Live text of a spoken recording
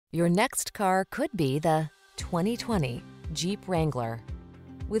Your next car could be the 2020 Jeep Wrangler.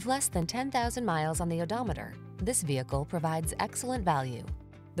 With less than 10,000 miles on the odometer, this vehicle provides excellent value.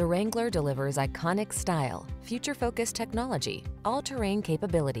 The Wrangler delivers iconic style, future-focused technology, all-terrain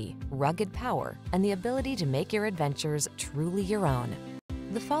capability, rugged power, and the ability to make your adventures truly your own.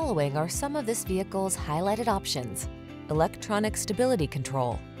 The following are some of this vehicle's highlighted options: electronic stability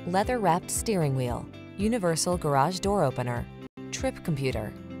control, leather-wrapped steering wheel, universal garage door opener, trip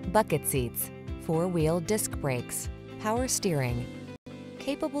computer, bucket seats, four-wheel disc brakes, power steering.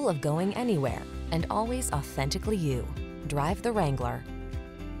 Capable of going anywhere and always authentically you. Drive the Wrangler.